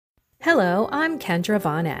Hello, I'm Kendra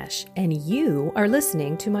Von Esch, and you are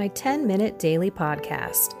listening to my 10-minute daily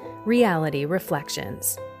podcast, Reality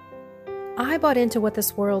Reflections. I bought into what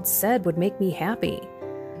this world said would make me happy.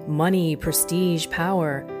 Money, prestige,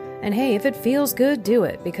 power. And hey, if it feels good, do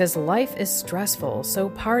it, because life is stressful, so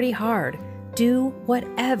party hard. Do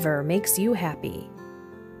whatever makes you happy.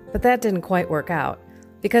 But that didn't quite work out,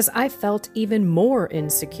 because I felt even more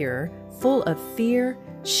insecure, full of fear,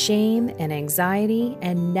 shame, and anxiety,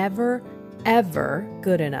 and never, ever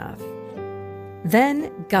good enough.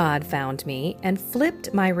 Then God found me and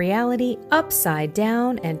flipped my reality upside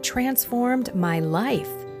down and transformed my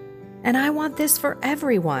life. And I want this for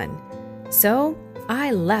everyone. So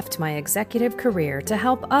I left my executive career to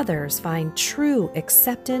help others find true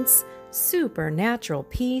acceptance, supernatural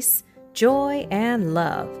peace, joy, and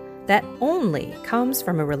love that only comes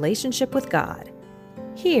from a relationship with God.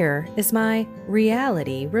 Here is my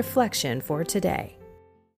reality reflection for today.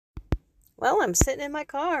 Well, I'm sitting in my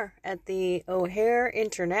car at the O'Hare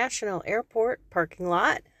International Airport parking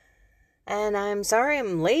lot, and I'm sorry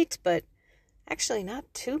I'm late, but actually not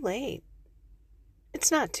too late.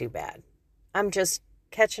 It's not too bad. I'm just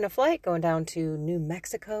catching a flight going down to New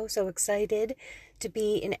Mexico, so excited to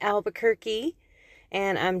be in Albuquerque,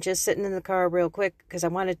 and I'm just sitting in the car real quick because I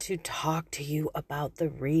wanted to talk to you about the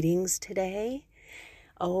readings today.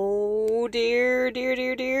 Oh, dear.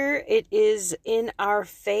 It is in our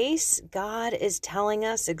face. God is telling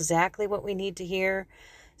us exactly what we need to hear.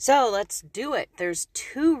 So let's do it. There's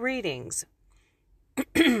two readings.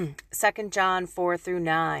 2 John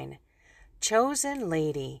 4-9. Chosen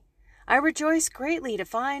lady, I rejoice greatly to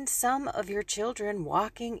find some of your children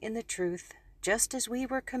walking in the truth, just as we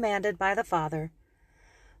were commanded by the Father.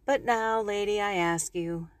 But now, lady, I ask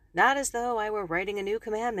you, not as though I were writing a new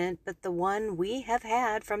commandment, but the one we have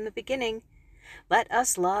had from the beginning. Let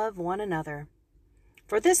us love one another.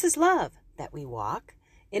 For this is love, that we walk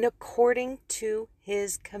in according to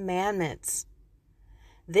his commandments.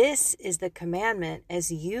 This is the commandment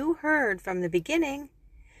as you heard from the beginning,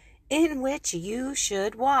 in which you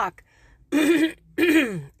should walk.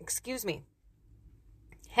 Excuse me.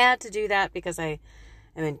 Had to do that because I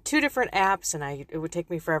am in two different apps, and it would take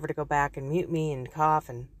me forever to go back and mute me and cough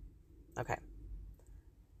and... Okay.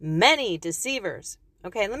 Many deceivers.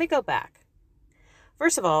 Okay, let me go back.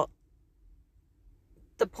 First of all,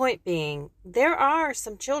 the point being, there are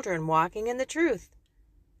some children walking in the truth,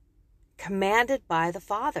 commanded by the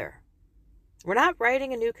Father. We're not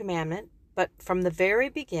writing a new commandment, but from the very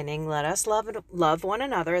beginning, let us love one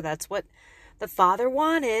another. That's what the Father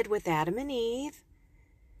wanted with Adam and Eve.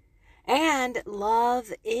 And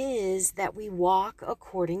love is that we walk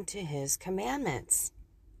according to his commandments.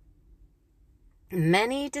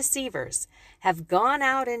 Many deceivers have gone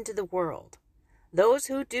out into the world, those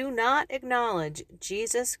who do not acknowledge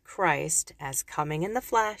Jesus Christ as coming in the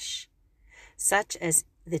flesh, such as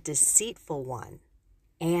the deceitful one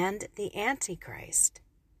and the Antichrist.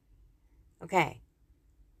 Okay.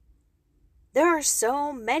 There are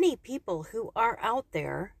so many people who are out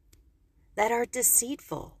there that are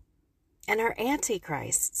deceitful and are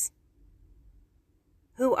antichrists,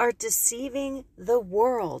 who are deceiving the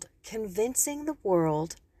world, convincing the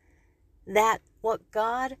world that what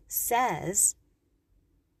God says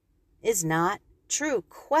is not true,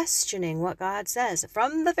 questioning what God says.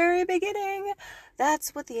 From the very beginning,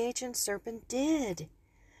 that's what the ancient serpent did.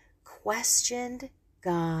 Questioned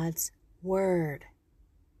God's word.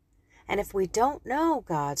 And if we don't know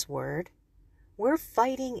God's word, we're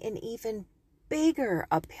fighting an even bigger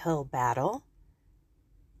uphill battle.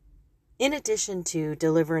 In addition to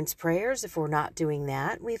deliverance prayers, if we're not doing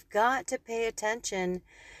that, we've got to pay attention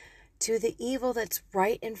to the evil that's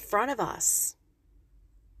right in front of us.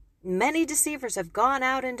 Many deceivers have gone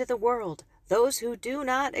out into the world, those who do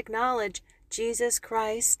not acknowledge Jesus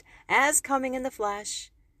Christ as coming in the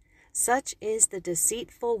flesh. Such is the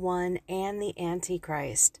deceitful one and the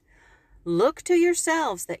Antichrist. Look to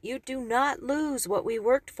yourselves that you do not lose what we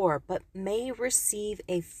worked for, but may receive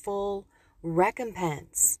a full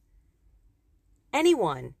recompense.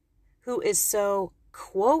 Anyone who is so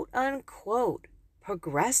quote-unquote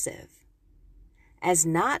progressive as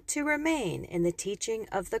not to remain in the teaching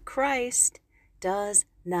of the Christ does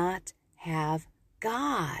not have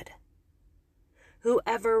God.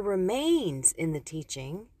 Whoever remains in the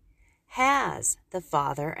teaching has the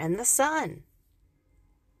Father and the Son.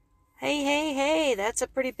 Hey, that's a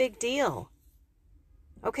pretty big deal.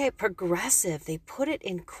 Okay, progressive, they put it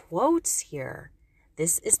in quotes here.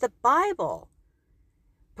 This is the Bible.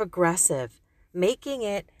 Progressive, making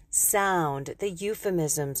it sound. The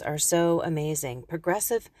euphemisms are so amazing.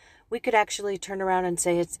 Progressive, we could actually turn around and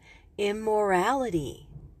say it's immorality.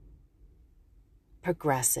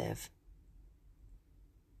 progressive.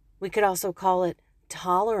 We could also call it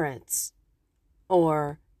tolerance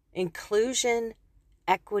or inclusion,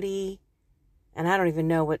 equity, and I don't even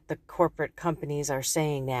know what the corporate companies are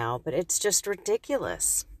saying now, but it's just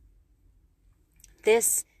ridiculous.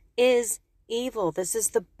 This is evil. This is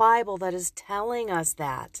the Bible that is telling us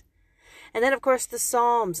that. And then, of course, the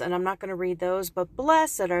Psalms, and I'm not going to read those, but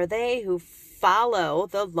blessed are they who follow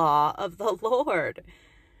the law of the Lord.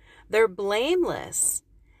 They're blameless.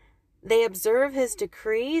 They observe his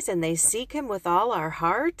decrees and they seek him with all our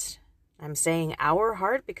heart. I'm saying our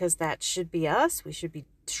heart because that should be us. We should be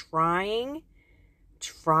trying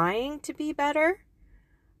to be better.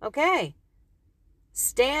 Okay.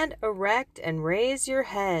 Stand erect and raise your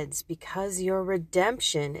heads because your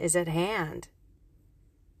redemption is at hand.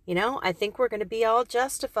 You know, I think we're going to be all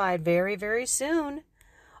justified very, very soon.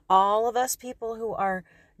 All of us people who are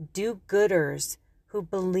do-gooders, who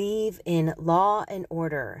believe in law and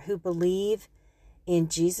order, who believe in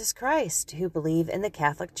Jesus Christ, who believe in the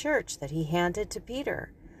Catholic Church that he handed to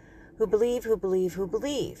Peter, who believe.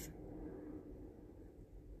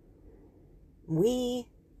 We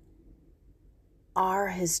are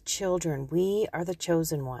his children. We are the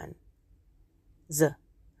chosen one.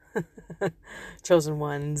 Chosen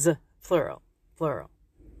ones, plural.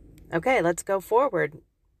 Okay, let's go forward.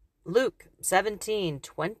 Luke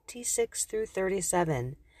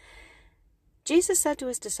 17:26-37. Jesus said to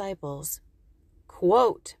his disciples,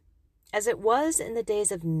 quote, "As it was in the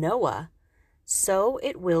days of Noah, so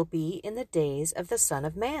it will be in the days of the Son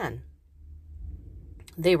of Man."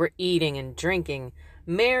 They were eating and drinking,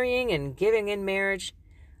 marrying and giving in marriage,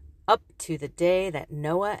 up to the day that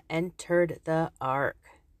Noah entered the ark,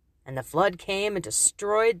 and the flood came and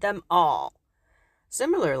destroyed them all.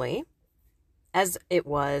 Similarly, as it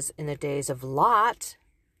was in the days of Lot,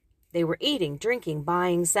 they were eating, drinking,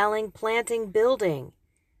 buying, selling, planting, building.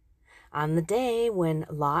 On the day when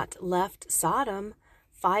Lot left Sodom,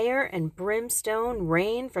 fire and brimstone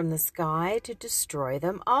rained from the sky to destroy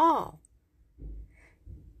them all.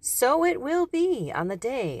 So it will be on the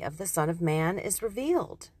day of the Son of Man is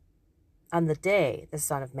revealed. On the day the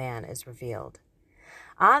Son of Man is revealed.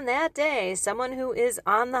 On that day, someone who is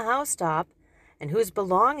on the housetop and whose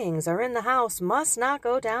belongings are in the house must not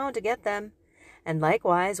go down to get them, and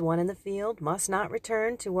likewise one in the field must not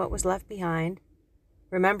return to what was left behind.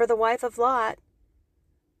 Remember the wife of Lot.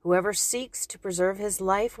 Whoever seeks to preserve his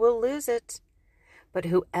life will lose it, but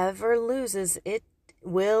whoever loses it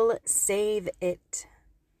will save it.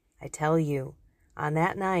 I tell you, on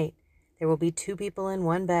that night, there will be two people in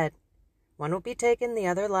one bed. One will be taken, the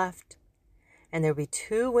other left. And there will be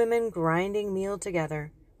two women grinding meal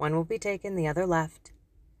together. One will be taken, the other left.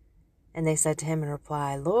 And they said to him in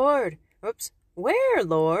reply, Lord, where,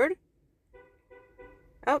 Lord?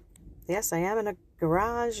 Oh, yes, I am in a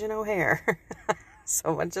garage in O'Hare.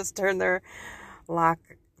 Someone just turned their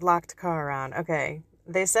locked car around. Okay.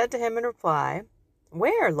 They said to him in reply,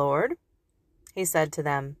 where, Lord? He said to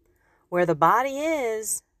them, where the body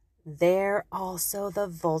is, there also the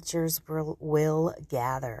vultures will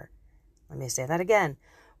gather. Let me say that again.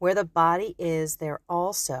 Where the body is, there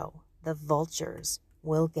also the vultures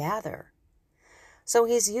will gather. So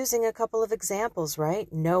he's using a couple of examples,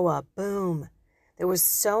 right? Noah, boom. There was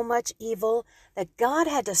so much evil that God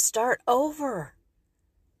had to start over.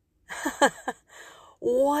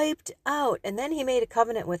 Wiped out. And then he made a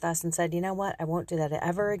covenant with us and said, you know what? I won't do that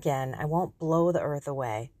ever again. I won't blow the earth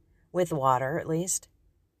away. With water, at least.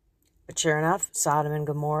 But sure enough, Sodom and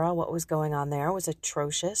Gomorrah, what was going on there was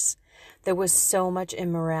atrocious. There was so much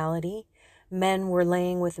immorality. Men were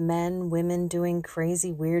laying with men, women doing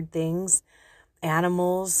crazy, weird things,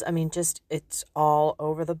 animals. I mean, just, it's all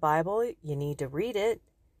over the Bible. You need to read it.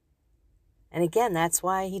 And again, that's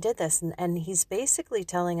why he did this. And he's basically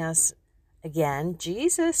telling us, again,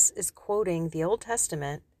 Jesus is quoting the Old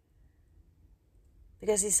Testament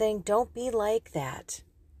because he's saying, don't be like that.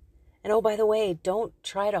 And oh, by the way, don't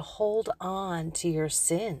try to hold on to your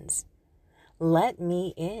sins. Let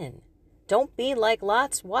me in. Don't be like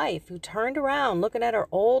Lot's wife who turned around looking at her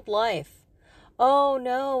old life. Oh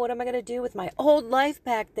no, what am I going to do with my old life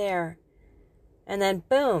back there? And then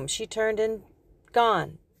boom, she turned and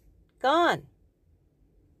gone. Gone.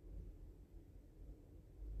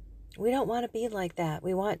 We don't want to be like that.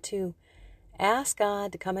 We want to ask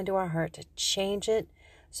God to come into our heart, to change it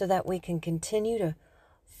so that we can continue to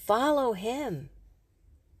follow him.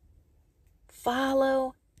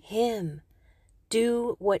 Follow him.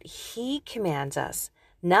 Do what he commands us.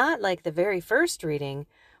 Not like the very first reading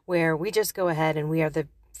where we just go ahead and we are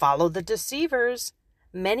follow the deceivers.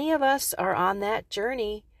 Many of us are on that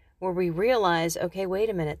journey where we realize, okay, wait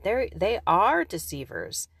a minute, they are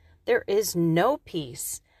deceivers. There is no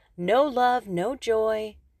peace, no love, no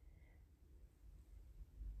joy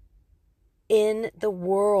in the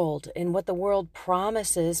world, and what the world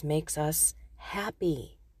promises makes us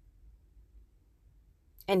happy.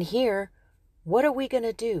 And here, what are we going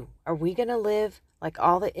to do? Are we going to live like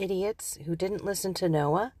all the idiots who didn't listen to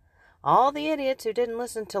Noah? All the idiots who didn't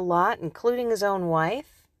listen to Lot, including his own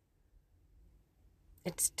wife?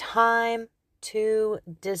 It's time to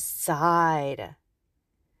decide.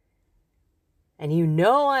 And you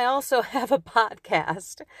know, I also have a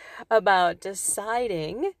podcast about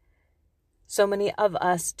deciding. So many of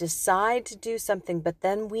us decide to do something, but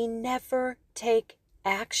then we never take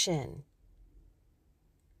action.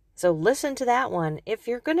 So listen to that one. If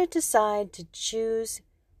you're going to decide to choose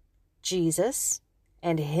Jesus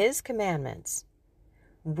and his commandments,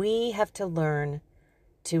 we have to learn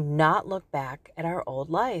to not look back at our old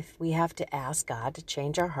life. We have to ask God to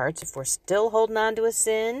change our hearts. If we're still holding on to a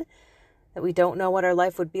sin that we don't know what our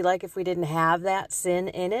life would be like if we didn't have that sin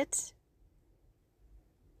in it.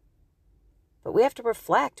 But we have to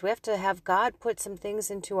reflect. We have to have God put some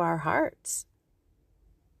things into our hearts.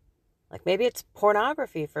 Like maybe it's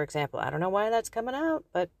pornography, for example. I don't know why that's coming out,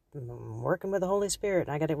 but I'm working with the Holy Spirit.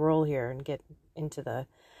 And I got to roll here and get into the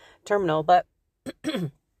terminal. But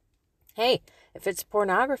hey, if it's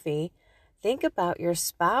pornography, think about your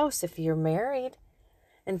spouse if you're married.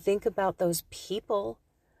 And think about those people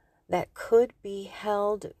that could be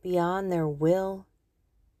held beyond their will,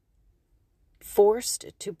 forced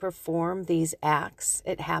to perform these acts.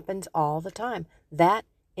 It happens all the time. That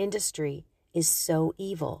industry is so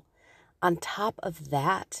evil. On top of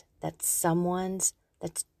that, that's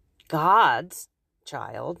God's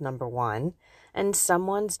child, number one, and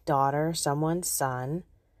someone's daughter, someone's son,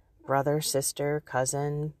 brother, sister,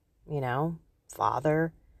 cousin,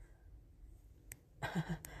 father.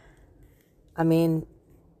 I mean,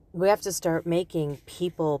 we have to start making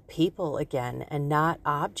people again and not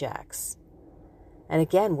objects. And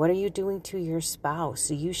again, what are you doing to your spouse?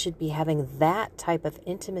 So you should be having that type of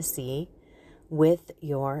intimacy with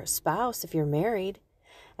your spouse if you're married.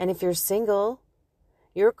 And if you're single,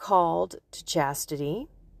 you're called to chastity.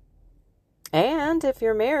 And if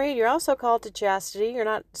you're married, you're also called to chastity. You're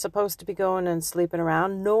not supposed to be going and sleeping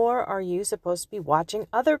around, nor are you supposed to be watching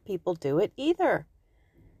other people do it either.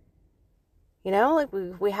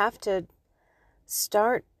 We have to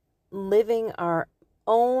start living our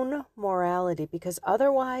own morality, because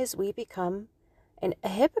otherwise we become a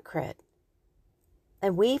hypocrite.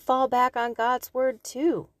 And we fall back on God's word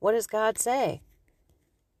too. What does God say?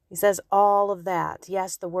 He says all of that.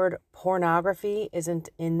 Yes, the word pornography isn't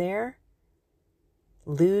in there.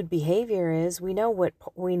 Lewd behavior is. We know what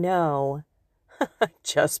we know.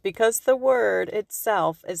 Just because the word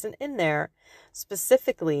itself isn't in there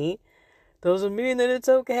specifically doesn't mean that it's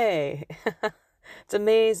okay. It's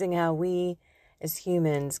amazing how we as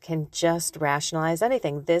humans can just rationalize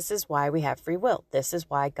anything. This is why we have free will. This is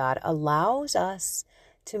why God allows us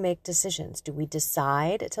to make decisions. Do we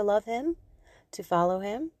decide to love him, to follow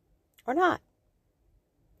him, or not?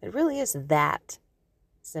 It really is that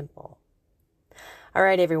simple. All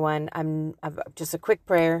right, everyone. I've just a quick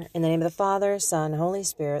prayer in the name of the Father, Son, Holy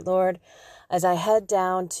Spirit. Lord, as I head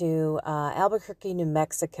down to Albuquerque, New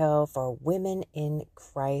Mexico for Women in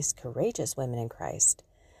Christ, Courageous Women in Christ,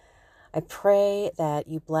 I pray that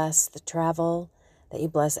you bless the travel, that you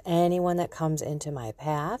bless anyone that comes into my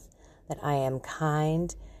path, that I am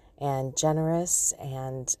kind and generous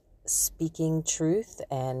and speaking truth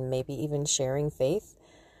and maybe even sharing faith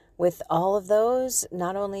with all of those,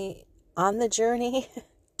 not only on the journey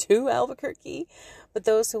to Albuquerque, but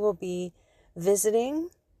those who will be visiting.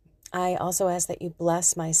 I also ask that you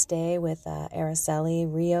bless my stay with Araceli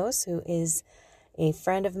Rios, who is a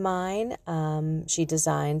friend of mine. She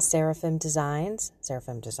designs Seraphim Designs,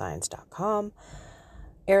 seraphimdesigns.com,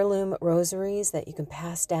 heirloom rosaries that you can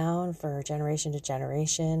pass down for generation to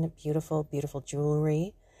generation. Beautiful, beautiful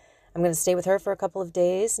jewelry. I'm going to stay with her for a couple of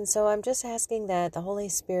days. And so I'm just asking that the Holy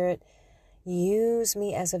Spirit use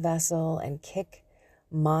me as a vessel and kick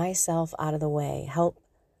myself out of the way. Help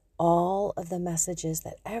all of the messages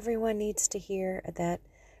that everyone needs to hear at that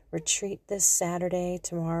retreat this Saturday,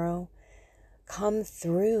 tomorrow, come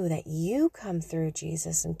through, that you come through,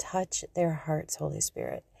 Jesus, and touch their hearts, Holy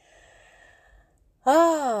Spirit.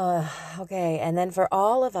 Oh, okay. And then for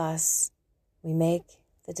all of us, we make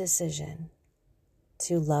the decision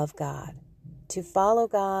to love God, to follow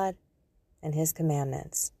God and his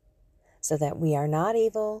commandments, so that we are not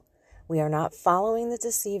evil, we are not following the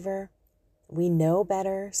deceiver. We know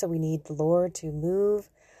better, so we need the Lord to move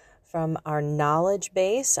from our knowledge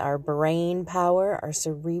base, our brain power, our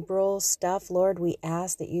cerebral stuff. Lord, we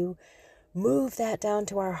ask that you move that down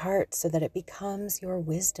to our hearts so that it becomes your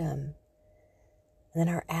wisdom. And then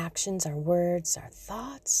our actions, our words, our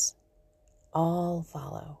thoughts all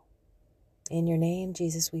follow. In your name,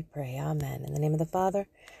 Jesus, we pray. Amen. In the name of the Father,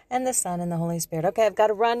 and the Son, and the Holy Spirit. Okay, I've got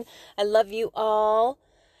to run. I love you all.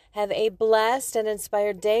 Have a blessed and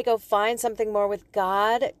inspired day. Go find something more with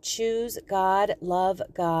God. Choose God. Love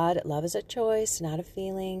God. Love is a choice, not a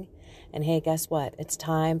feeling. And hey, guess what? It's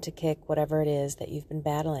time to kick whatever it is that you've been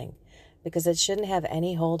battling, because it shouldn't have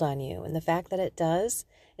any hold on you. And the fact that it does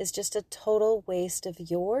is just a total waste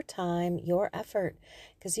of your time, your effort,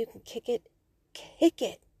 because you can kick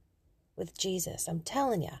it with Jesus. I'm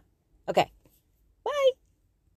telling you. Okay. Bye.